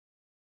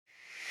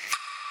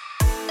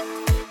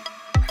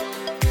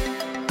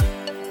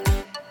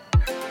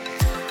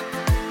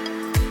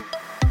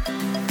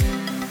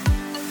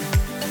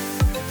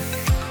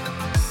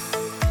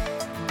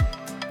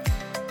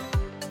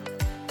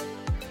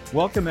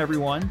Welcome,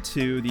 everyone,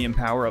 to the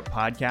Empower Up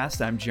podcast.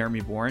 I'm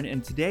Jeremy Bourne,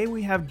 and today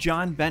we have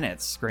John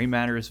Benitz,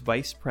 GrayMatter's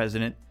Vice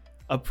President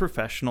of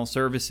Professional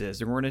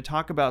Services. And we're going to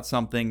talk about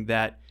something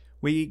that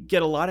we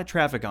get a lot of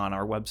traffic on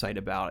our website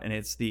about, and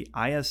it's the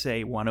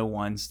ISA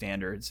 101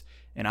 standards.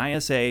 And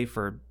ISA,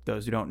 for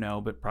those who don't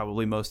know, but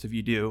probably most of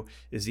you do,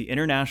 is the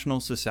International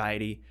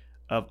Society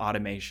of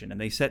Automation. And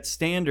they set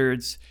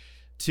standards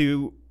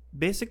to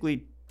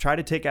basically try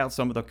to take out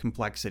some of the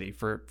complexity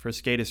for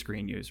SCADA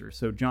screen users.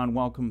 So John,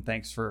 welcome.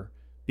 Thanks for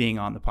being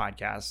on the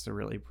podcast. I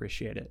really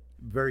appreciate it.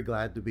 Very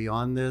glad to be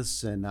on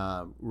this and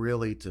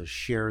really to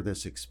share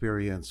this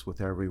experience with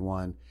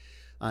everyone.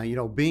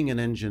 Being an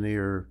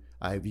engineer,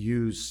 I've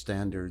used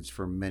standards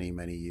for many,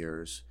 many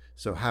years.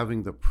 So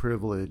having the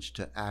privilege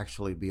to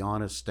actually be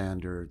on a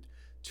standard,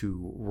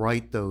 to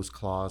write those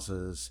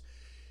clauses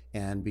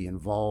and be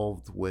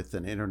involved with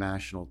an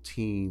international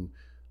team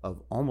of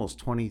almost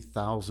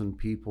 20,000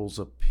 people's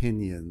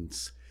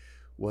opinions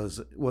was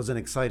an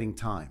exciting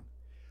time.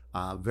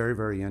 Very,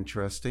 very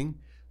interesting.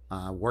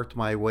 Worked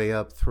my way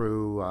up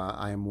through,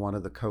 I am one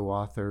of the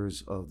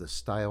co-authors of the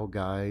style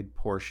guide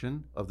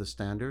portion of the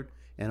standard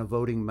and a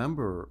voting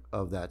member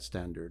of that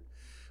standard,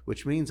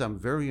 which means I'm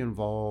very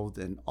involved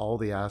in all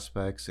the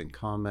aspects and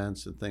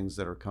comments and things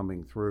that are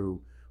coming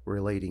through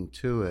relating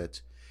to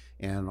it.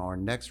 And our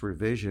next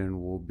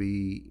revision will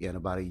be in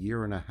about a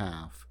year and a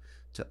half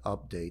to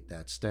update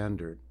that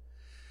standard.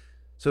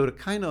 So to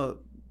kind of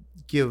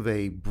give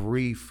a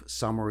brief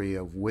summary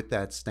of what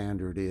that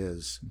standard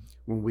is,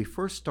 when we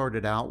first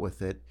started out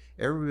with it,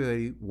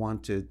 everybody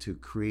wanted to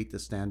create the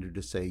standard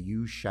to say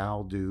you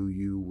shall do,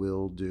 you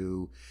will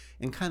do,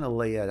 and kind of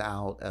lay it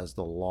out as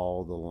the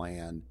law of the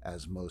land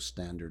as most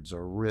standards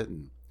are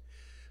written.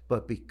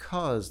 But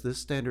because this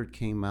standard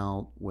came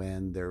out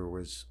when there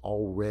was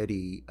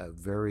already a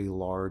very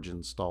large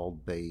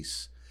installed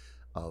base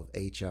of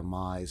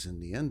HMIs in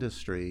the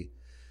industry,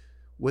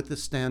 what the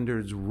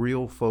standard's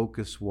real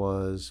focus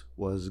was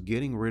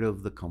getting rid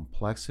of the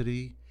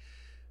complexity,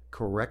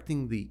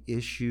 correcting the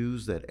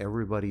issues that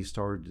everybody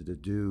started to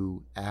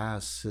do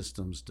as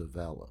systems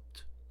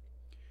developed.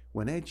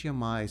 When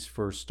HMIs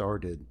first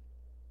started,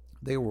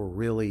 they were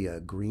really a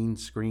green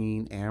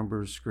screen,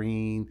 amber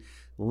screen,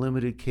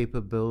 limited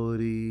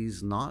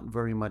capabilities, not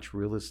very much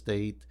real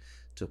estate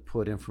to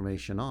put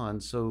information on,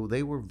 so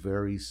they were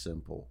very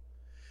simple.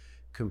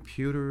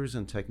 Computers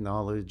and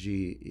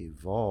technology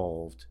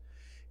evolved,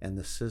 and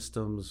the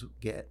systems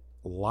get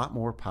a lot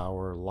more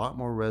power, a lot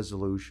more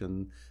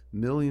resolution,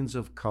 millions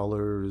of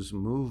colors,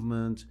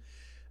 movement,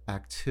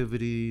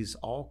 activities,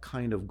 all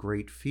kind of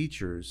great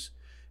features.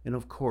 And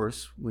of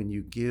course, when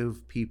you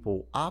give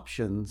people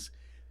options,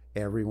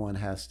 everyone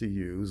has to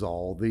use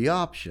all the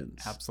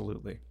options.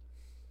 Absolutely.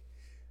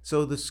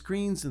 So the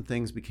screens and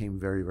things became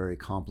very, very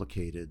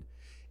complicated,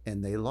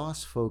 and they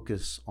lost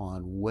focus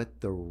on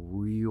what the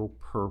real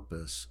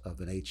purpose of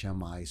an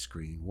HMI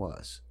screen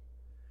was.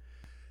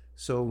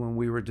 So when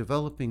we were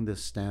developing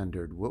this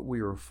standard, what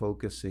we were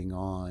focusing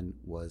on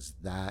was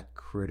that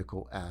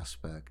critical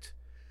aspect.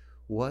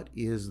 What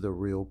is the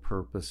real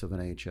purpose of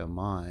an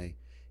HMI,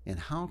 and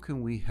how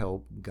can we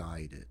help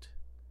guide it?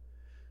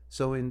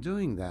 So in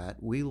doing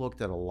that, we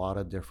looked at a lot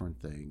of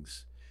different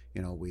things.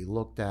 We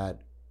looked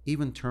at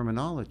even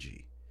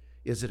terminology.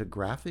 Is it a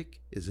graphic?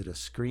 Is it a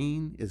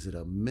screen? Is it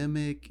a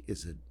mimic?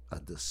 Is it a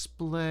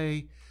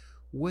display?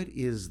 What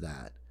is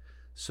that?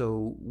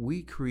 So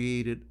we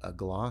created a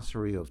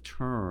glossary of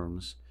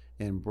terms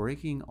and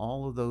breaking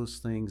all of those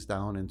things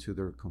down into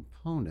their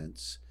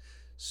components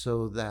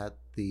so that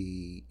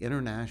the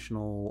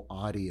international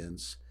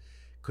audience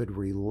could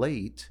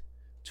relate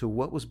to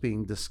what was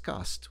being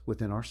discussed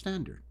within our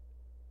standard.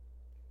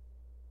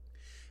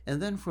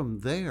 And then from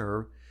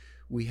there,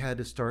 we had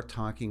to start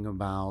talking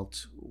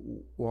about,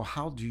 well,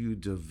 how do you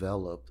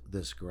develop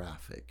this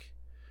graphic?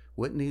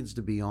 What needs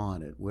to be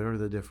on it? What are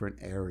the different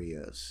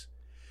areas?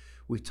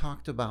 We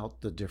talked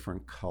about the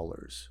different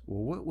colors.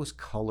 Well, what was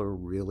color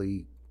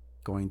really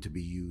going to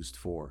be used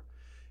for?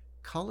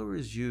 Color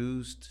is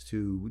used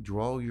to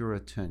draw your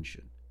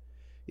attention.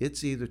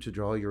 It's either to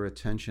draw your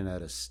attention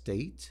at a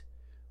state,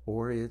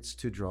 or it's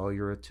to draw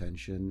your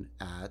attention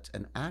at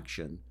an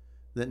action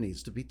that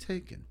needs to be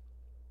taken.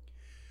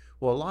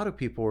 Well, a lot of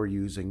people are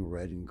using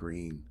red and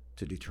green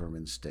to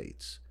determine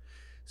states.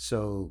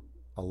 So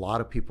a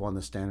lot of people on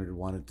the standard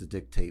wanted to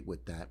dictate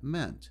what that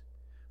meant.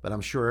 But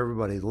I'm sure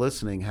everybody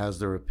listening has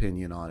their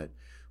opinion on it.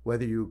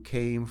 Whether you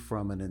came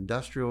from an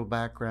industrial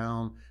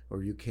background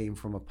or you came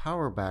from a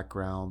power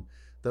background,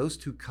 those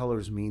two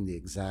colors mean the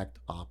exact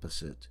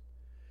opposite.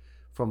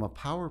 From a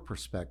power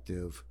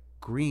perspective,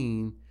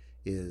 green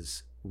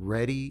is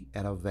ready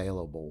and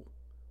available.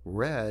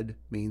 Red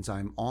means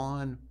I'm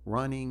on,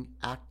 running,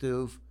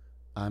 active,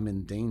 I'm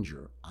in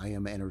danger, I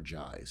am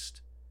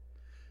energized.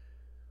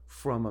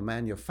 From a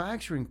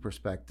manufacturing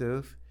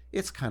perspective,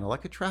 it's kind of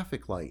like a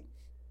traffic light.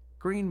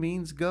 Green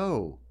means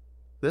go.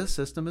 This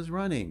system is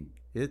running.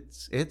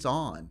 It's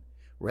on.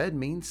 Red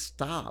means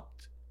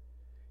stopped.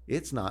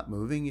 It's not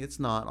moving, it's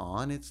not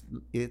on,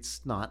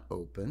 it's not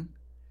open.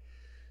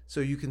 So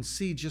you can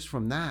see just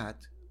from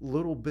that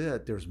little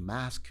bit, there's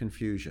mass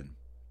confusion.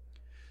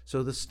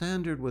 So the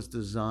standard was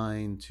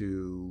designed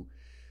to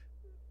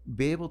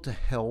be able to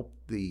help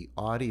the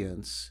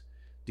audience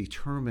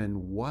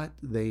determine what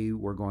they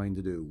were going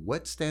to do.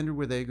 What standard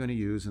were they going to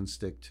use and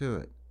stick to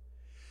it?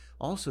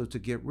 Also to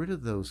get rid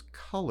of those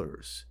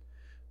colors,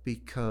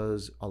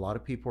 because a lot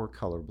of people are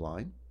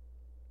colorblind.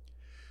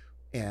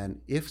 And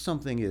if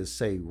something is,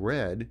 say,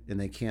 red and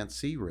they can't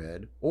see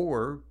red,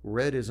 or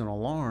red is an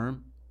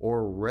alarm,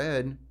 or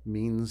red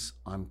means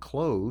I'm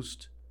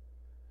closed,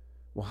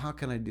 well, how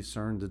can I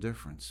discern the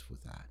difference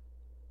with that?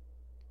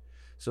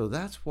 So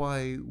that's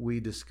why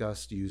we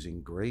discussed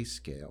using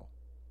grayscale.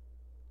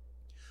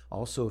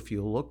 Also, if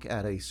you look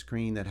at a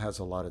screen that has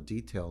a lot of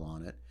detail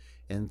on it,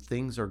 and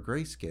things are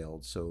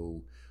grayscaled,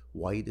 so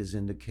white is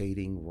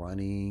indicating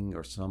running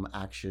or some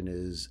action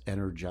is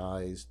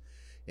energized,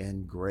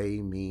 and gray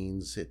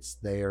means it's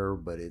there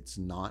but it's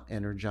not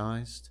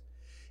energized,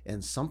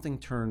 and something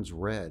turns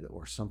red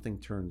or something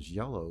turns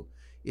yellow,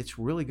 it's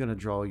really going to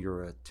draw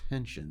your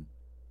attention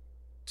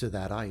to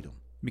that item.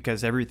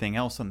 Because everything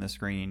else on the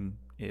screen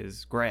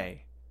is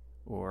gray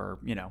or,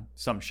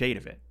 some shade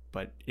of it,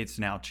 but it's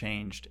now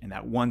changed, and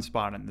that one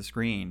spot on the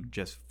screen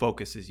just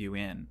focuses you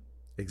in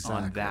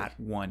on that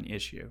one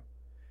issue.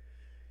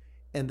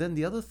 And then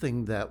the other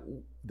thing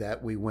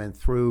that we went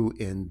through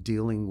in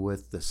dealing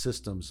with the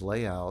system's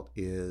layout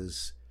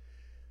is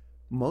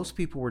most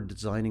people were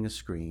designing a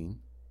screen,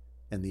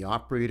 and the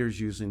operator's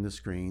using the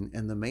screen,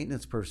 and the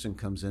maintenance person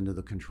comes into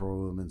the control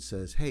room and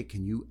says, hey,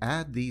 can you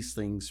add these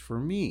things for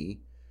me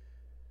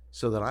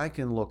so that I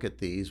can look at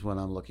these when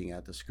I'm looking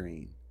at the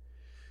screen?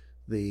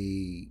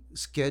 The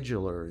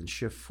scheduler and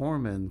shift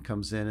foreman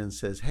comes in and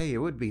says, hey, it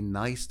would be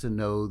nice to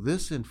know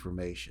this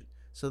information.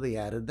 So they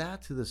added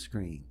that to the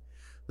screen.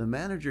 The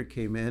manager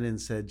came in and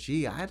said,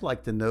 gee, I'd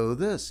like to know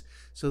this.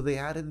 So they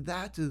added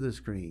that to the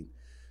screen.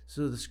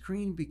 So the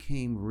screen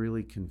became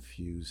really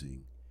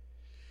confusing.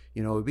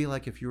 It would be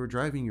like if you were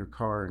driving your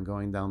car and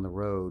going down the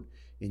road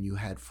and you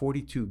had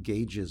 42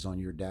 gauges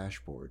on your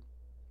dashboard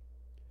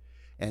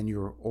and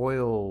your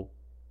oil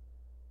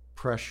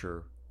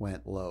pressure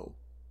went low.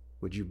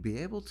 Would you be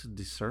able to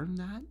discern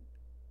that?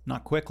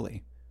 Not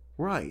quickly.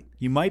 Right.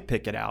 You might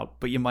pick it out,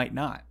 but you might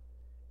not.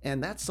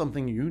 And that's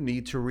something you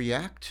need to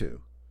react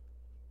to.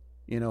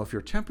 If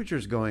your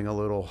temperature's going a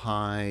little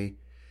high,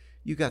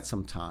 you got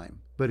some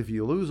time. But if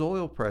you lose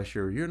oil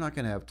pressure, you're not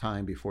going to have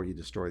time before you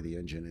destroy the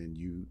engine and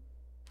you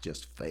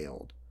just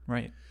failed.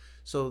 Right.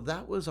 So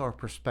that was our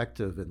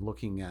perspective in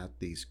looking at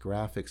these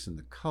graphics and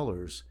the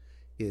colors,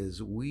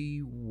 is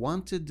we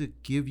wanted to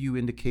give you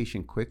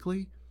indication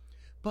quickly,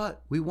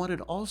 but we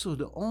wanted also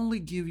to only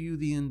give you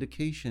the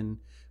indication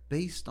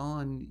based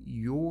on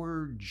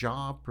your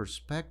job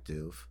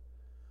perspective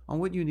on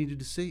what you needed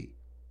to see.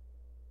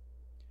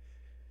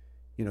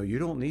 You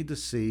don't need to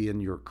see in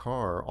your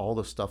car all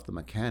the stuff the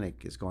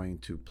mechanic is going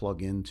to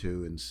plug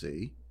into and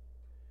see.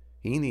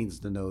 He needs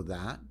to know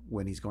that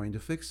when he's going to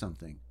fix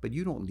something, but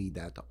you don't need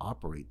that to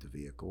operate the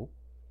vehicle.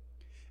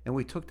 And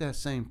we took that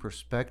same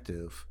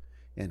perspective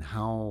in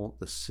how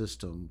the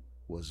system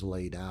was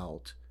laid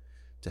out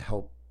to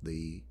help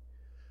the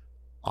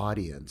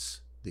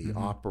audience, the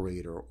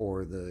operator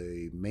or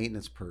the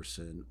maintenance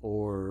person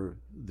or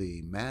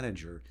the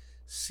manager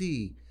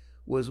see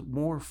was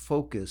more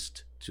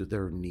focused to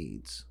their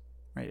needs.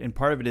 Right. And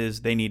part of it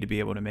is they need to be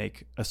able to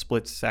make a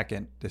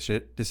split-second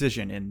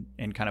decision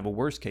in kind of a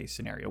worst-case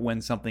scenario when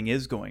something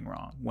is going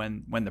wrong,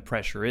 when the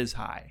pressure is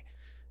high.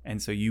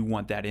 And so you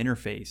want that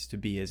interface to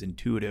be as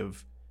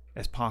intuitive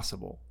as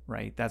possible,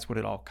 right? That's what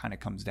it all kind of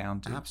comes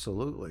down to.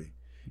 Absolutely.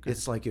 Okay.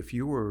 It's like if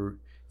you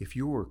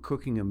were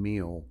cooking a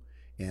meal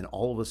and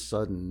all of a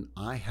sudden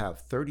I have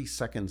 30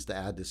 seconds to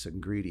add this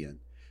ingredient.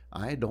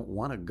 I don't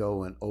want to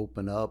go and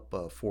open up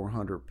a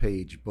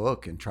 400-page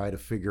book and try to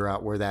figure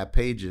out where that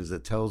page is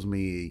that tells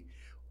me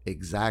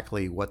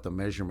exactly what the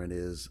measurement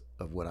is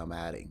of what I'm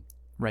adding.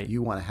 Right.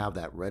 You want to have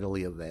that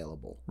readily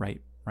available.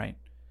 Right.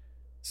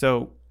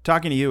 So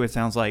talking to you, it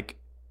sounds like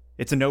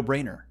it's a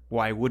no-brainer.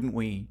 Why wouldn't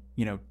we,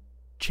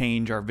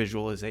 change our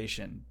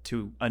visualization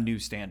to a new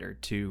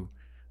standard, to,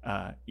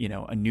 a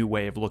new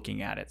way of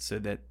looking at it so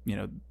that,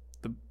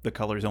 the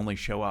colors only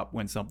show up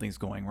when something's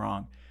going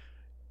wrong.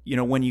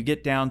 When you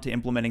get down to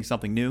implementing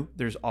something new,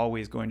 there's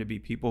always going to be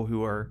people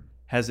who are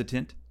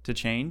hesitant to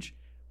change.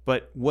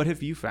 But what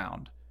have you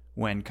found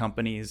when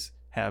companies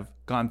have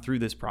gone through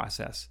this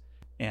process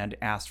and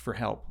asked for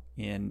help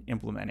in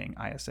implementing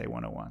ISA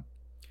 101?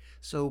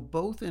 So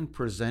both in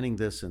presenting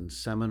this in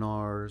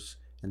seminars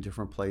in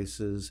different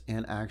places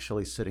and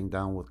actually sitting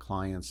down with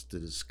clients to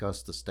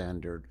discuss the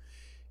standard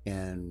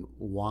and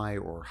why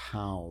or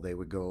how they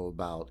would go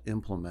about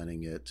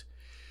implementing it,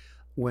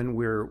 when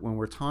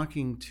we're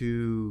talking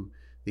to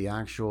the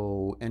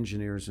actual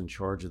engineers in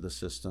charge of the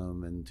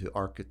system and to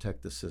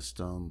architect the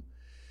system,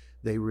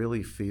 they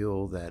really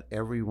feel that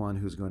everyone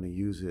who's going to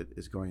use it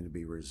is going to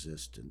be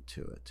resistant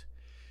to it.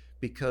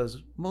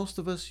 Because most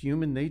of us,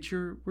 human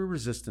nature, we're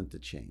resistant to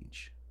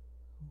change.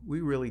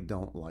 We really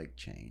don't like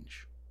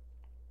change.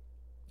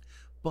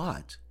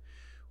 But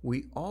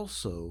we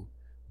also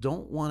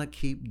don't want to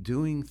keep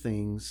doing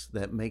things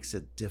that makes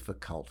it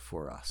difficult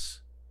for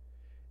us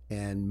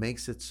and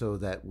makes it so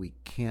that we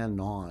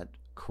cannot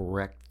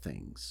correct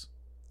things.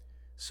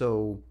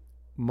 So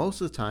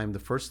most of the time, the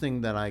first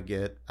thing that I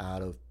get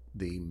out of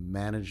the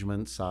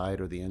management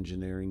side or the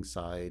engineering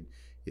side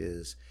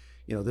is,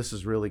 this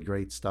is really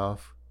great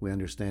stuff. We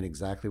understand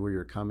exactly where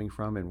you're coming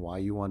from and why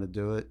you want to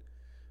do it,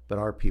 but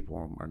our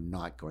people are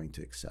not going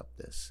to accept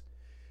this.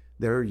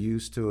 They're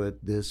used to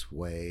it this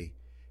way,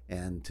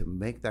 and to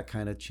make that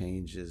kind of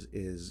change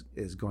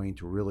is going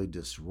to really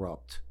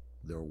disrupt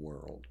their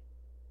world.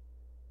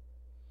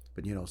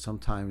 But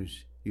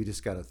sometimes you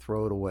just got to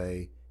throw it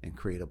away and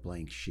create a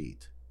blank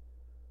sheet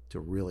to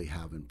really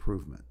have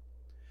improvement.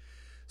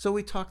 So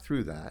we talk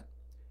through that,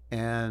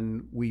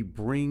 and we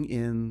bring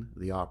in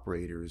the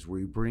operators,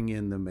 we bring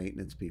in the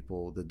maintenance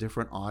people, the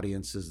different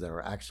audiences that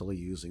are actually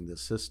using the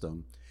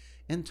system,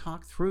 and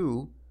talk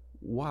through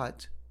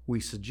what we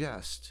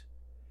suggest.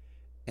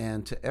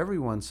 And to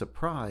everyone's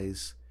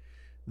surprise,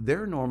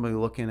 they're normally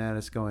looking at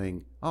us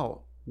going,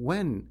 oh,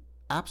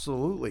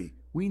 absolutely,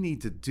 we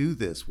need to do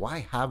this.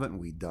 Why haven't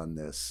we done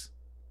this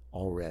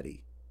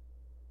already?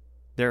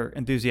 They're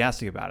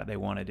enthusiastic about it. They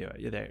want to do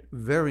it.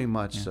 Very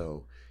much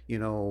so.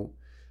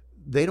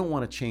 They don't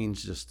want to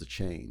change just to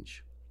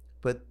change,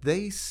 but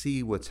they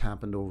see what's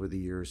happened over the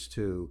years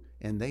too,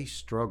 and they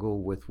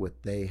struggle with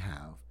what they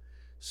have.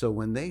 So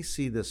when they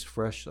see this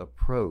fresh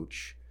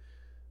approach,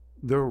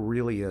 they're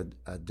really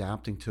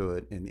adapting to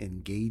it and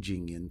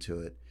engaging into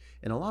it.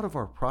 And a lot of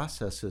our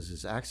processes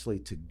is actually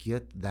to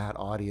get that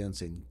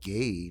audience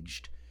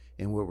engaged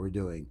in what we're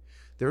doing.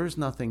 There is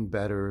nothing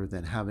better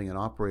than having an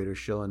operator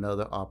show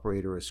another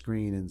operator a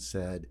screen and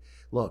said,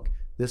 look,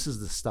 this is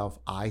the stuff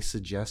I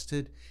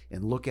suggested,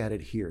 and look at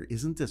it here.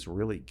 Isn't this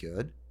really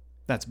good?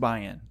 That's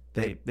buy-in.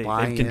 They've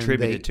buy-in,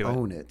 contributed to it. They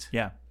own it.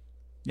 Yeah.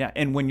 Yeah.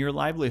 And when your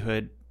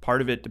livelihood,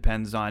 part of it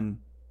depends on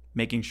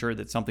making sure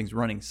that something's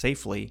running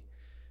safely.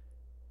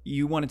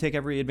 You want to take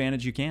every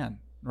advantage you can,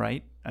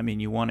 right? I mean,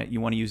 you want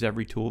to use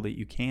every tool that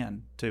you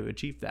can to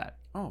achieve that.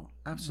 Oh,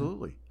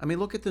 absolutely. I mean,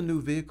 look at the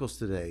new vehicles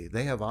today.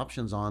 They have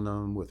options on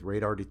them with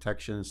radar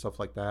detection and stuff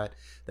like that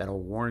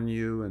that'll warn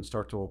you and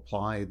start to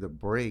apply the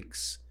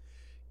brakes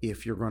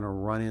if you're going to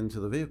run into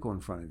the vehicle in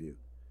front of you.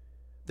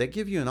 They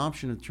give you an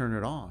option to turn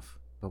it off,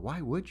 but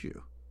why would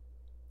you?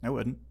 I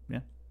wouldn't. Yeah,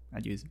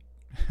 I'd use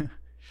it.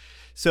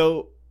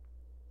 So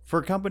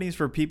for companies,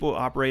 for people,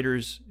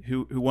 operators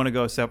who want to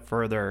go a step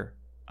further,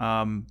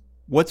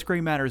 what's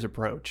GrayMatter's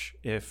approach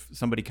if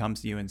somebody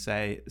comes to you and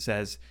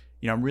says,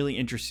 I'm really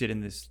interested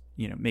in this,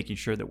 making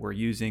sure that we're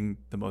using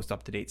the most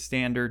up-to-date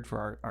standard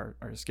for our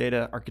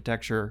SCADA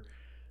architecture.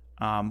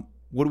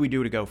 What do we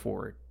do to go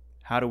forward?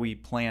 How do we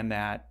plan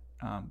that?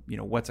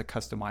 What's a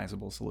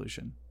customizable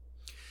solution?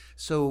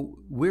 So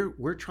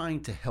we're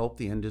trying to help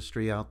the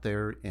industry out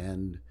there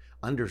and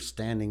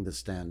understanding the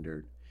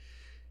standard.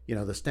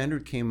 The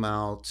standard came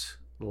out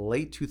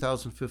late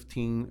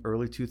 2015,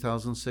 early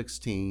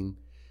 2016.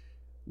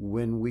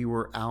 When we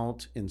were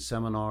out in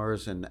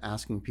seminars and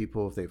asking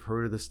people if they've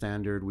heard of the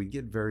standard, we'd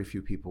get very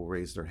few people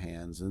raise their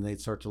hands, and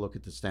they'd start to look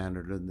at the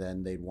standard, and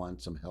then they'd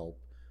want some help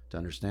to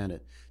understand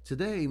it.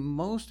 Today,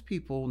 most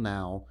people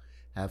now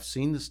have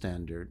seen the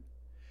standard,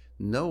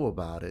 know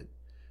about it,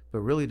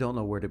 but really don't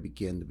know where to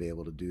begin to be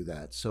able to do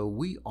that. So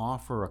we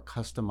offer a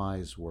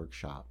customized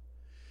workshop,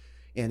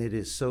 and it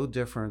is so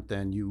different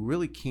than you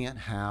really can't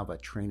have a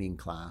training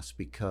class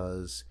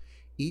because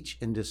each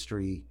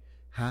industry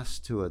has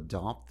to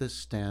adopt this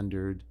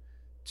standard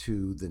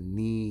to the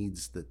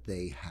needs that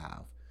they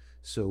have.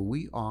 So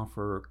we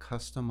offer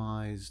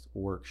customized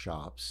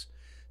workshops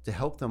to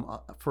help them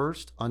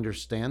first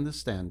understand the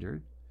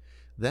standard,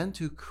 then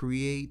to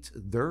create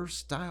their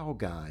style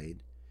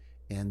guide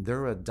and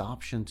their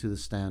adoption to the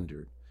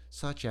standard,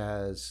 such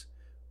as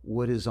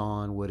what is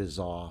on, what is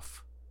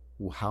off,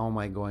 how am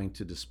I going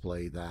to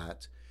display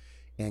that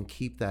and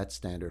keep that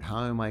standard?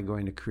 How am I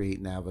going to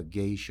create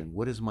navigation?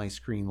 What is my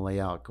screen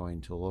layout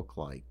going to look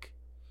like?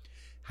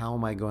 How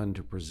am I going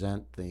to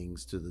present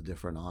things to the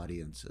different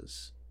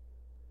audiences?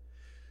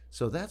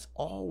 So that's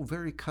all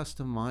very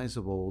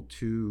customizable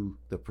to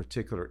the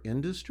particular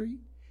industry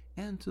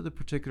and to the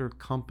particular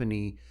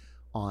company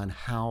on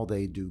how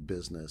they do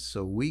business.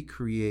 So we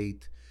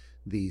create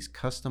these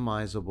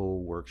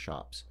customizable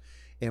workshops,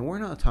 and we're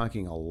not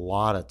talking a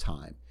lot of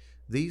time.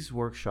 These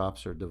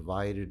workshops are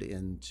divided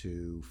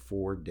into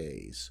 4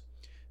 days.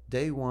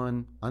 Day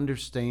one,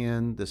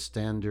 understand the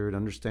standard,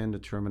 understand the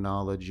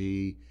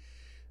terminology,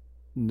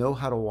 know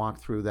how to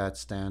walk through that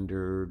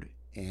standard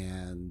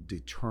and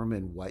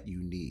determine what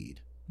you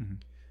need. Mm-hmm.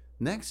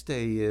 Next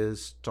day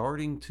is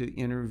starting to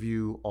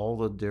interview all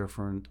the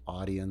different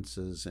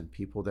audiences and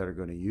people that are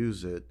going to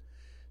use it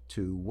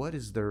to what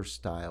is their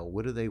style,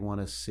 what do they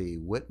want to see,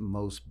 what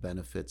most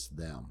benefits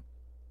them.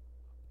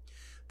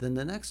 Then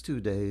the next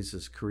 2 days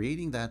is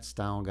creating that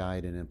style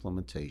guide and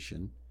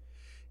implementation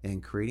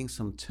and creating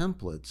some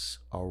templates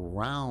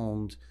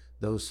around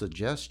those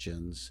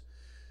suggestions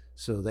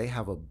so they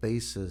have a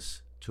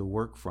basis to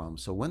work from.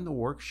 So when the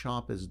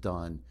workshop is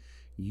done,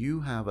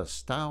 you have a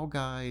style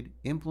guide,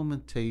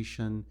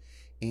 implementation,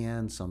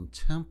 and some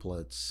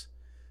templates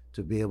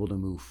to be able to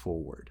move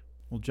forward.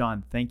 Well,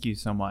 John, thank you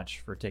so much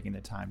for taking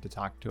the time to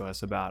talk to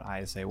us about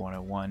ISA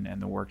 101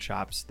 and the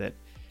workshops that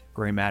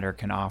GrayMatter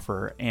can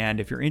offer. And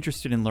if you're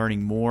interested in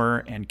learning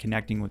more and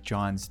connecting with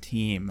John's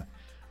team,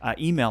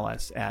 email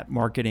us at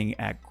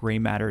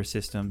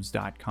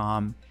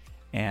marketing@graymattersystems.com,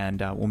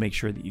 and we'll make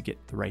sure that you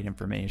get the right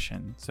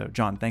information. So,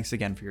 John, thanks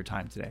again for your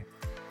time today.